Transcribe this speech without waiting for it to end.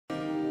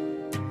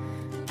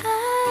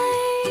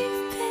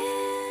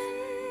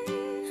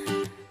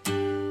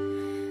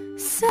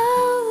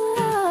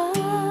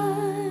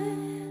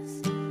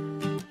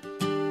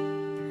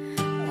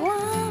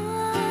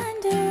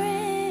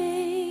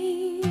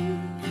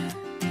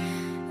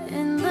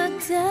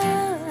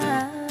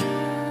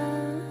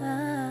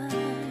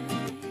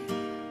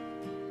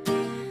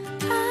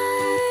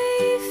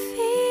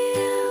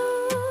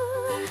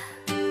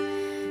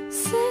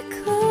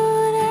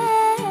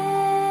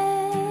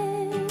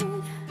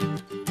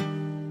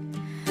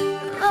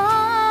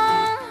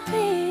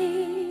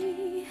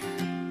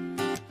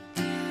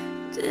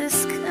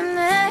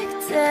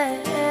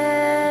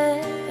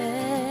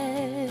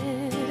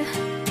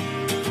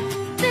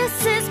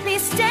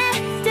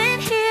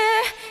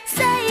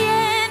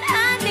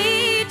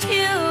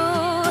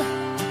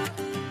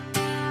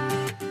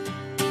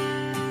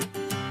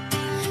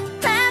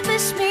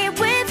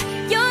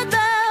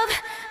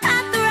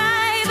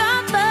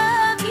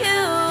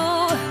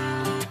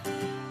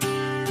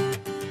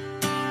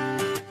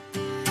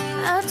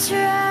I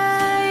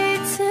try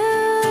to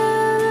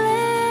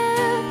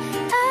live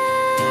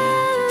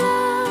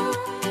alone,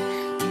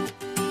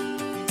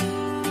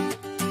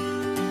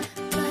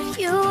 but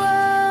you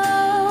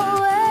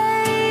always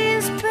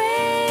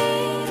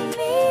bring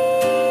me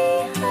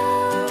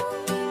home.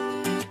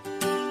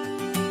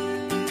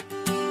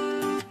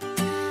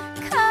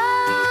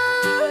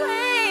 Calling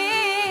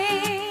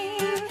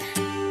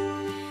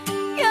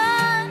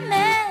your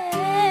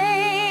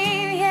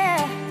name,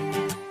 yeah.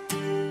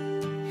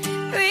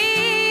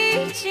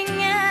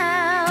 Reaching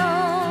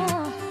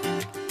out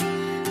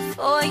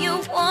for your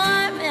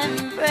warm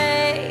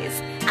embrace.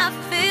 I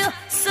feel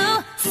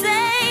so safe.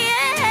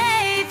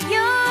 Your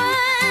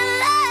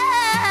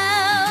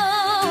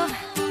love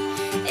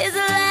is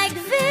like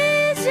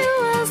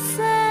visual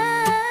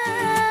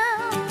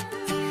sound,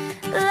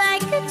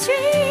 like a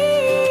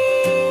dream,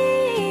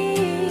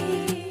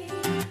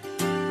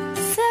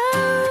 so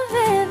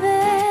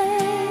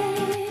vivid.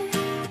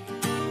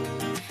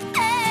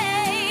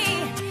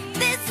 Hey,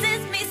 this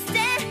is me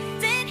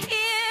standing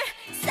here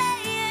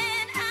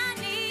saying I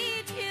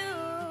need you.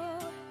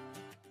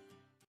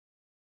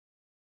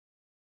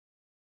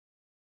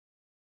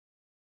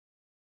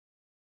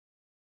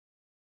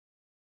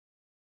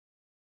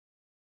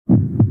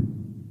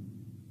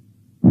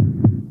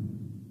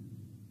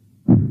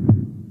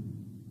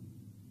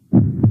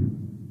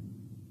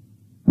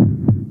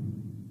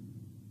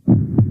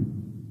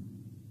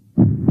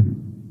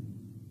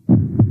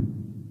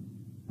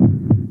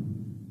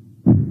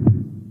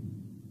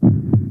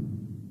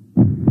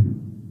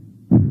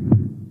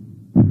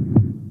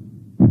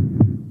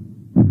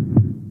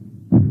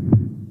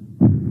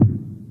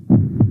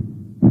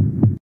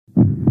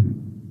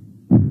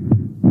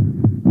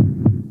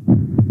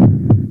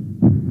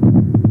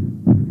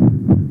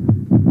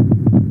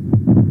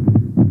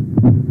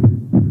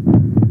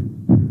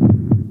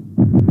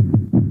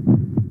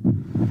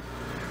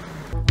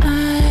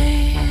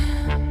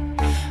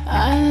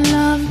 I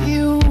love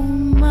you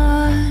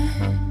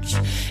much.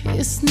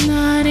 It's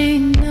not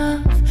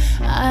enough.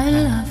 I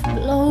love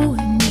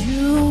blowing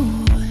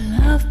you a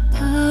love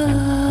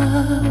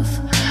puff.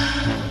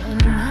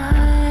 And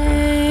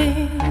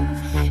life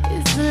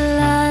is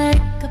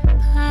like a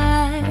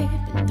pipe,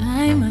 and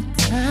I'm a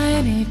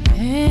tiny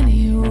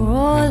penny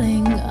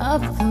rolling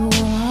up the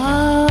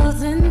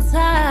walls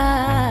inside.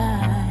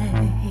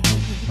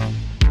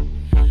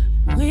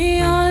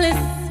 We only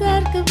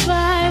said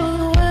goodbye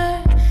with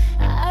words.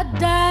 I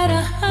died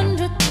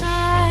 100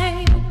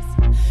 times.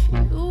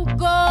 You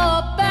go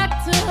back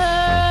to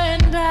her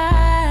and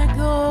I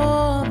go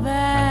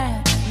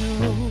back to.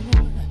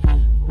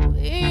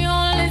 We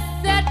only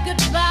said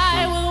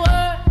goodbye with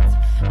words.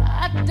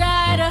 I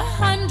died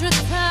 100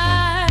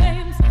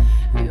 times.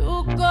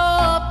 You go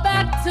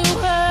back to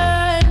her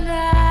and I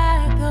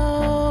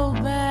go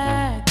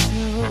back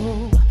to.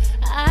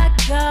 I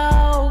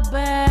go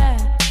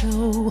back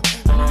to.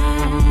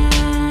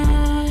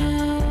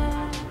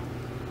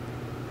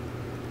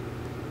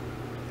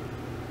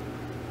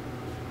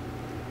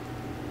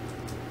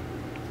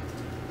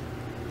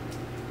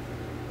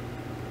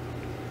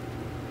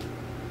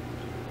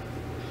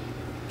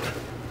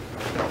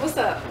 What's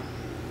up?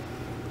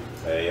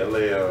 Hey,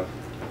 Aaliyah.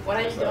 What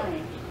are you What's up?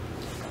 doing?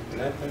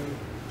 Nothing.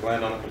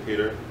 Playing on the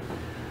computer.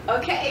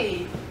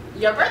 Okay,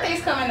 your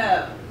birthday's coming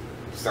up.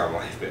 Something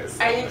like this.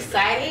 Are you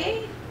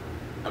excited?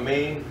 I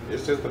mean,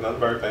 it's just another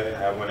birthday. I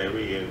have one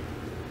every year.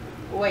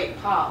 Wait,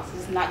 pause.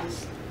 It's not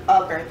just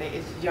a birthday,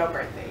 it's your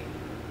birthday.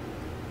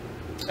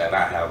 And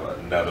I have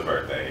another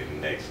birthday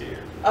next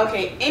year.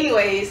 Okay,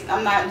 anyways,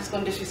 I'm not just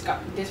going to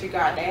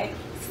disregard that.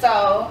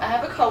 So, I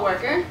have a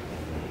coworker.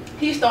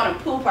 He's throwing a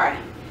pool party.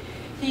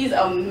 He's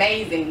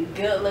amazing,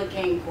 good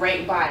looking,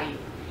 great body.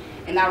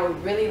 And I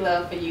would really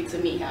love for you to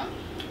meet him.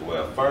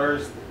 Well,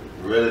 first,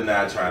 really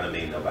not trying to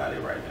meet nobody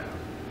right now.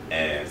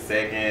 And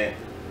second,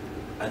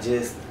 that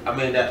means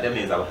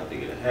I would have to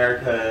get a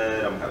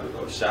haircut. I'm gonna have to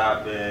go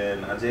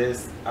shopping.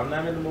 I'm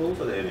not in the mood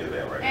for any of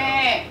that right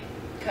now.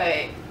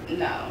 Okay,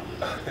 no.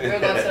 We're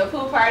going to the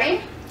pool party.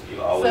 You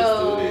always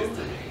do this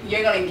to me.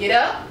 You're going to get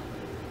up,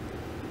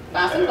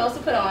 find some clothes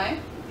to put on,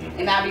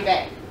 and I'll be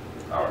back.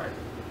 All right.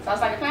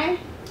 Sounds like a plan?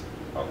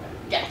 Okay.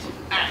 Gotcha.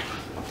 All right.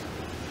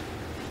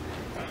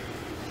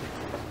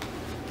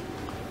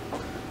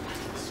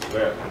 I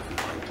swear,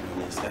 I'm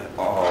doing this at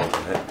all.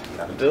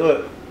 Gotta do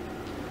it.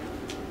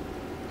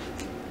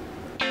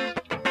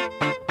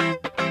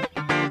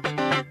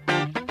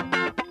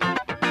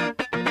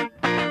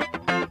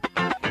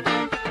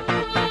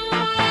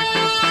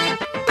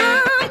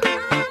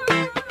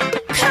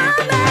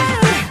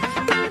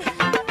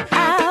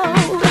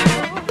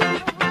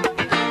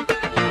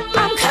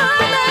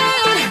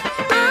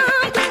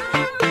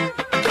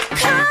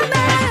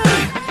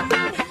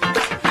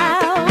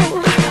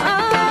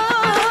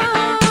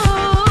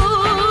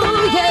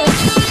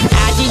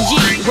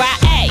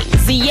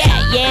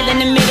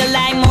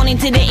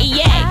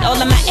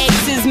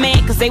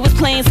 They was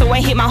playing, so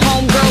I hit my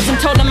homegirls and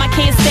told them I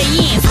can't stay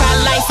in.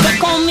 Spotlight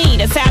stuck on me,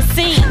 that's how it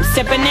seems.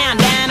 Stepping out,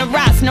 down the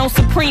rocks, no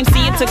supreme.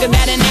 See, it took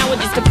about an hour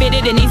just to fit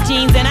it in these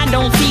jeans, and I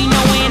don't see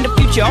nowhere in the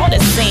future all the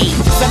same.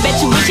 So I bet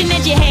you wishing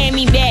that you had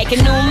me back. A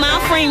new my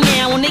frame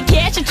now when they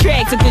catch a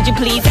track. So could you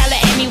please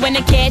holler at me when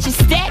the cash is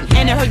stacked?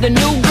 And I heard the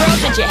new girl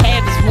that you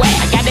have is whack.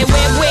 I got that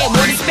web,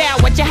 what it's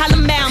about, what you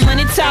hollering about.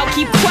 Money talk,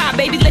 keep quiet,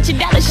 baby, let your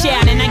dollar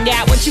shout. And I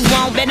got what you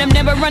want, bet I'm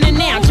never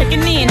running out. Checking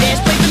in, dash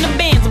plays in the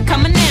bands, I'm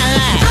coming out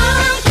live.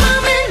 I'm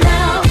coming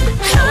out,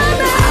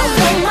 I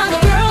want my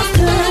girls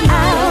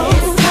tonight.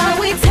 It's time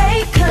we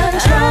take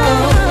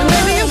control.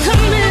 Baby, I'm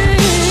coming.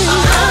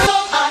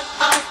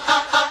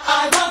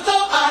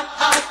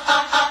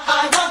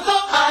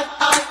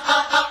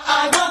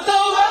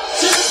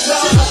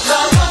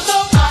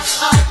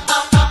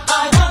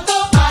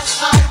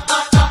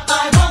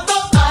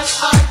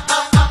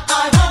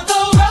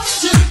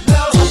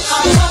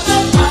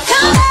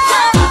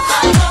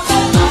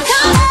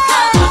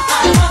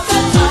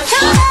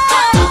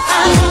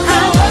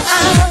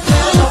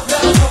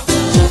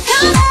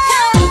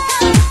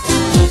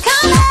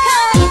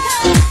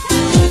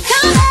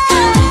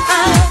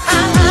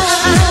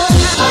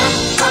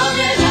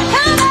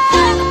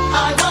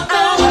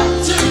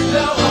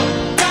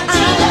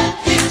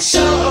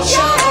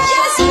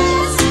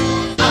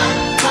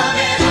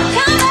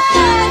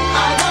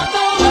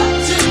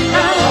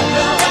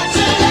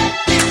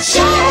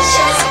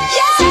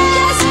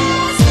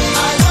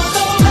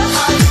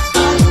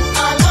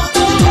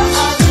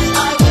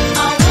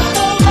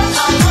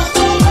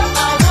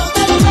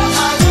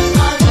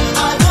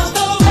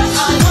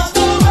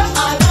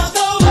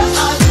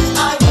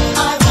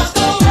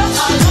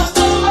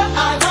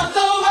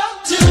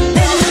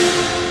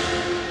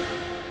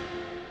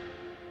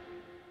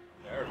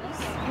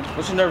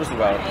 What you nervous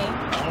about?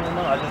 I don't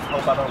know. I just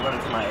hope I don't run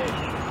into my ex.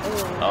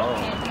 Oh.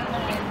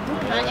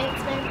 My ex,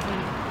 baby.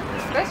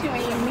 Especially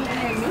when you're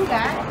meeting a new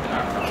guy.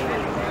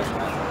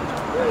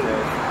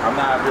 I'm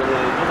not really,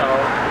 you know,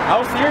 I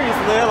was serious,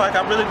 Lil. Like,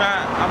 I'm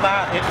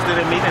not interested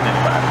in meeting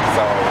anybody.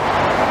 So,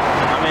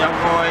 I mean, I'm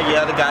going,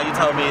 yeah, the guy you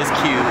told me is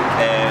cute,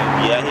 and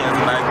yeah, he has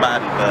a nice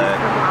body, but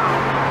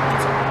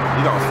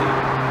you don't see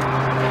it.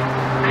 I know you.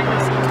 I know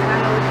what you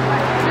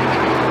like.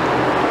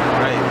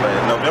 Right, but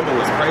November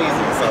was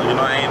crazy, so, you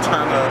know, I ain't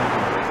trying to,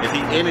 if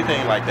he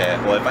anything like that,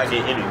 or if I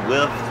get any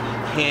whiff,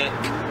 hint,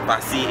 if I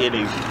see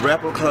any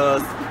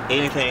replicas,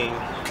 anything,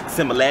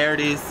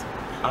 similarities,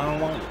 I don't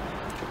want it.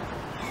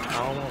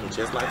 I don't want it,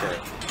 just like that.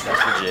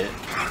 That's legit.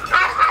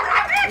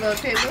 Little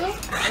pit bull?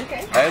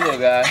 Okay. Hey, little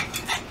guy.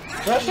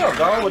 That show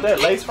gone with that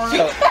lace front.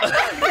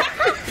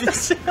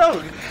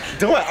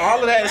 Doing all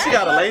of that, she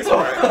got a lace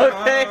front.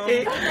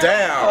 Okay.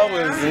 Down. I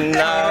was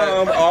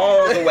not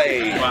all the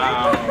way.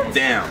 Wow.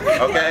 Down.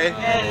 Okay.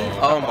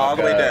 All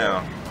the way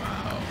down.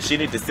 She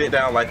need to sit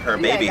down like her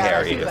baby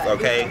hair is.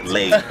 Okay.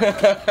 Laid.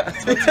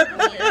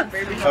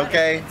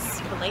 Okay.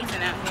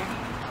 Blazing out here.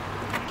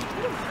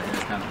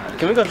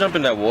 Can we go jump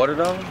in that water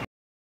though?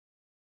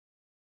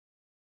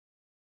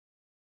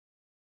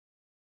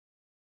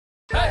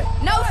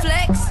 No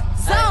flex,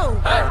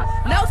 zone.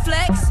 No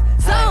flex,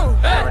 zone.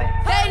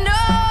 They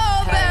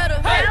know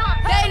better.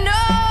 They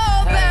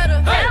know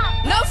better.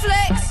 No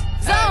flex,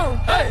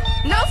 zone.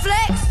 No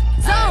flex,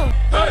 zone.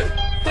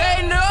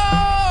 They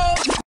know.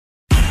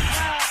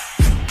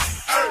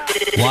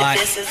 What?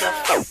 This is a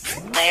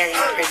Larry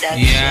production.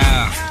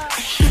 Yeah.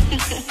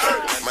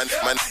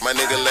 My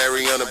nigga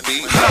Larry on the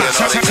beat.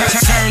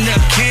 Turn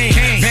up king,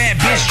 bad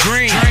bitch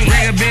dream.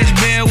 Bring a bitch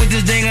bill with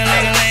this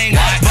ding-a-ling-a-ling.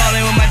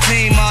 Ballin' with my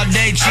team all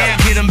day,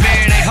 champ. Get them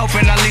buried, they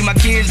hoping I leave my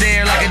kids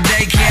there like a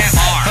day camp.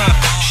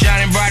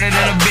 Shining brighter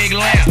than a big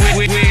lamp.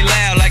 We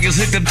loud like it's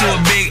hooked up to a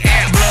big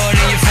amp. Blow it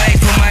in your face,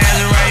 put my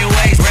hands around your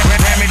waist.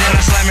 Ram me, then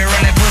I slam me,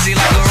 run that pussy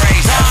like a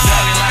race.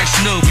 Dogging like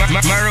Snoop,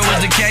 murder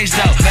was the case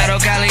though. Beto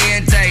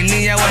Caliente,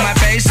 Nino with my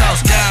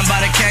pesos. Done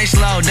by the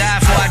caseload, die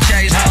before I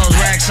chase hoes.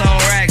 Racks on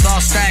racks,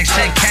 all stacks,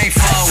 shit can't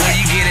fall when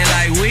you get it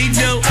like we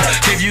do.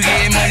 If you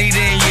get money,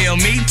 then yell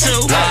me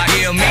too. Why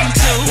yell me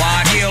too?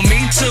 Why yell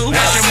me too?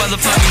 That's your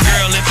motherfucking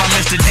girl if I'm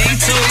Mr.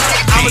 D2.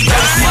 I'ma throw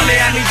this money,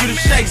 I need you to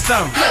shake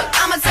some. Look,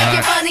 I'ma take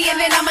your money and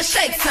then I'ma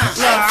shake some.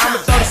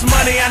 I'ma throw this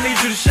money, I need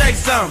you to shake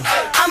some.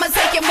 I'ma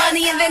take your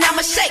money and then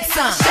I'ma shake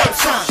some. Shake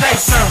some.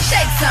 Shake some.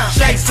 Shake some.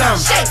 Shake some.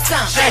 Shake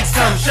some. Shake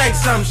some. Shake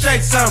some.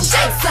 Shake some.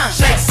 Shake some.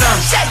 Shake some.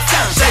 Shake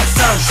some. Shake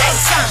some. Shake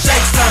some.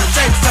 Shake some.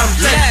 Shake some.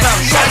 Shake some.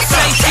 Shake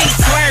some. She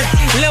twerk,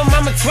 lil'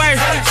 mama twerk.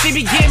 She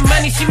be getting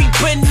money, she be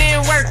putting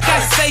in work.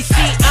 I say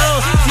she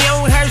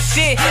on her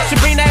shit. She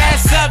bring that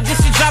ass up, then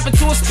she drop it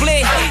to a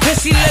split. Then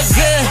she look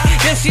good,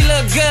 then she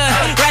look good.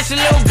 Ratchet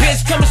little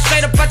bitch coming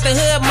straight up out the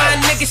hood. My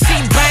nigga, she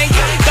bang,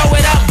 throw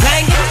it up,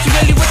 bang it. She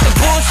really with the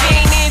bull, she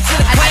ain't into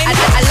the claim.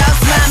 I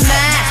lost my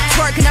mind,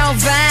 twerking on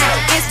Vine,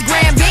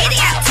 Instagram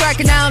video,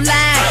 twerking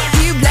online.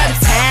 You bloody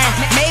time,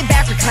 made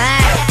back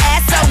recline.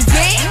 Ass so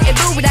big, it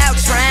blew without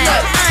trying.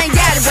 Look, I ain't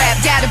got a rap,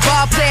 got a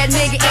ball player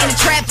nigga in the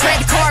trap.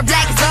 Trade the car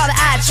black is all that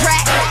I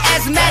attract.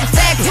 As a matter of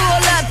fact,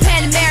 pull up,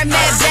 Panamera,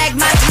 mad bag,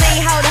 my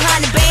clean, hold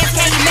 100 bands,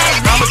 can you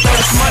imagine? I'ma throw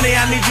this money,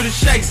 I need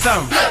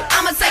some. Look,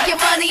 I'ma take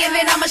your money and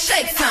then I'ma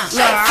shake some.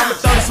 Look, I'ma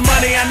throw this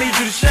money, I need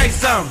you to shake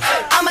some.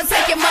 I'ma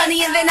take your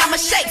money and then I'ma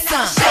shake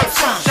some. Shake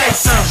some. Shake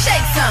some.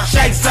 Shake some.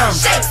 Shake some.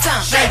 Shake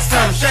some. Shake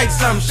some. Shake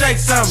some. Shake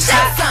some.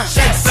 Shake some.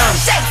 Shake some. Shake some.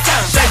 Shake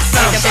some. Shake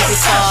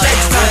some.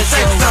 Shake some. Shake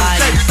some.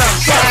 Shake some.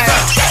 Shake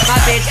some. My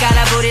bitch got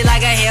a booty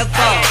like a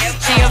hippo.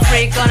 She a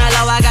freak on the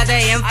low, I got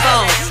the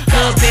info.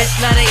 Little bitch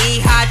love to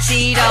eat hot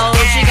Cheetos.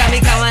 She got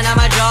me coming out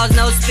my drawers,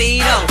 no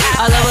Speedo.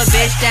 I love a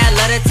bitch that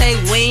love to take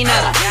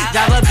wiener.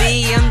 Drive a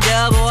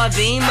BMW or a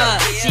Beamer.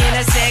 She in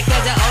a set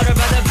cause her older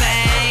brother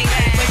bang.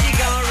 But she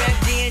gon' rep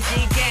D&G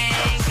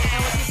gang. And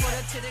when she put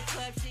her to the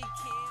club, she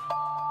kill.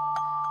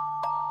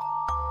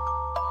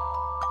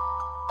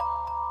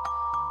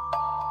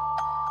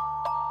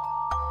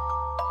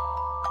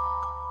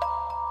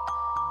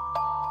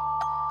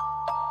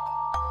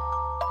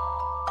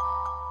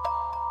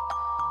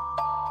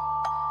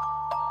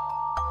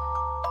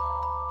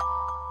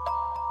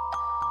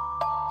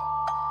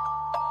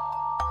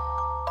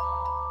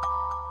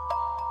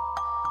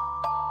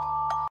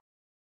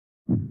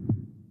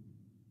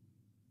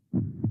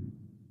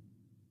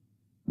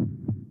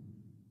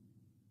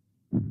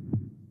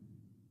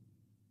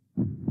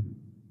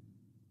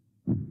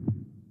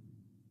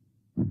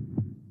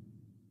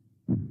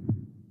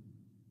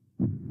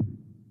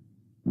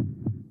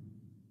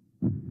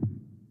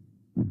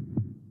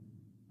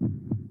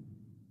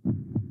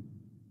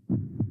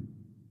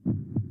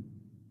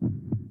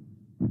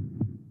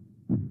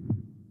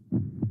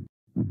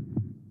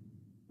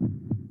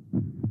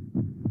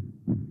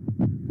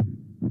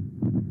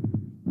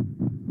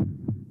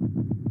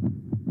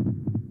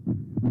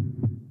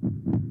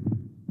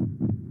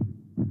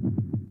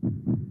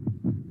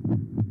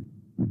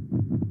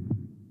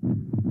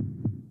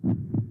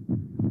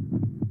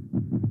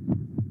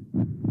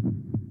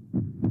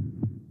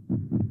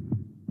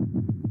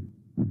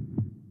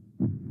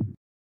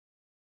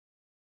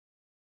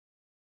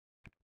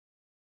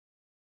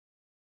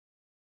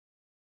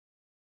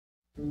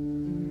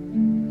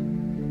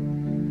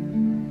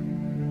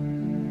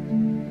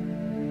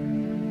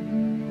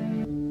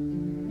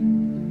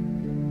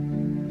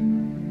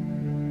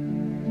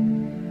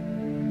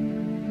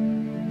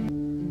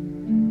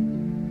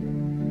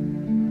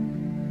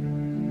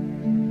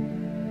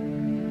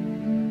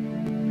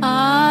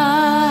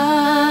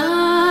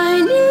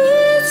 I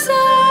need someone,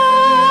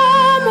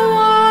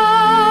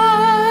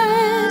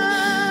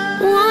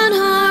 one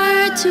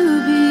heart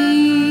to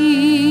beat,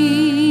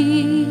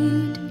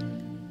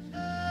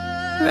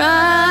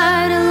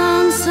 right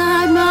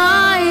alongside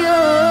my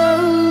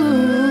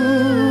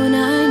own.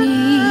 I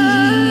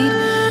need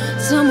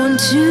someone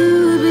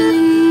to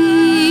believe,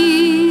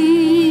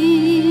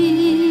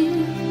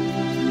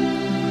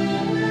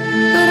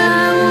 but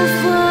I will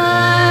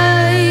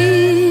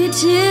fight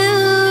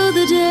till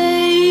the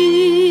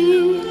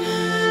day.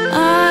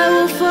 I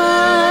will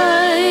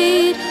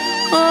fight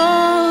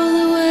all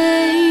the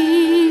way.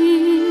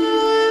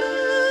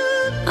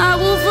 I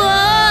will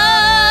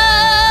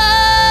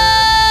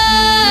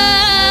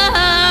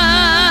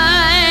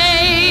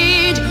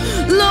fight.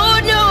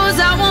 Lord knows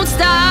I won't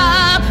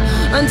stop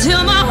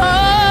until my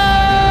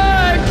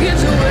heart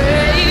gives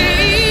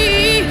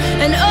away.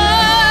 And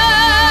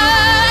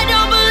I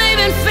don't believe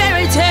in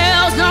fairy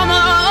tales no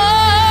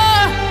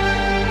more,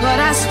 but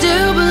I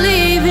still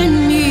believe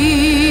in me.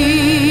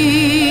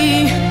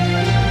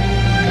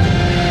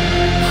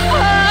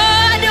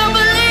 I don't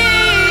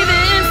believe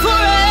in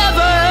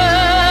forever,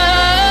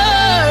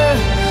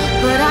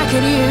 but I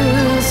could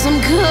use some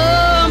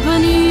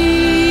company.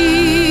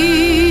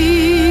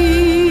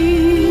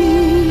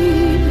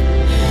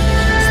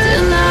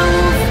 Still I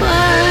will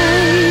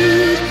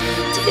fight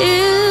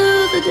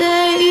till the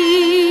day.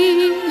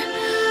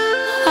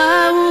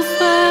 I will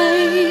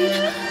fight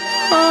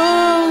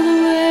all the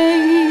way.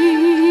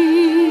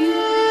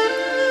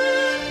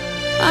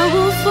 I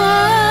will fight.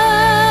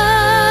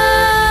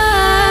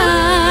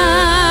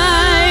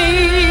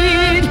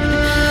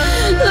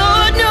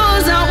 Lord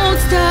knows I won't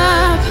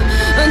stop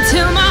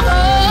until my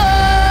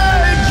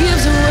heart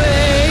gives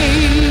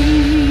away.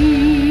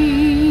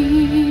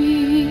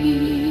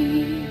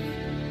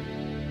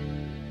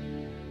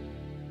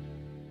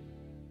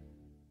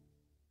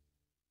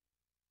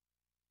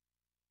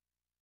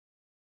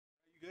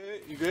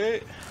 You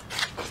good?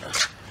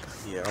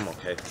 Yeah, I'm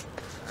okay.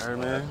 All right,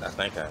 man. I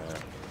think I am.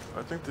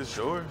 I think this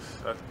yours.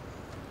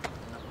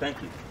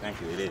 Thank you.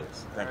 Thank you. It is.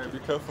 Thank All right, you.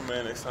 be careful,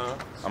 man, next time.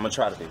 I'm gonna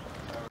try to be.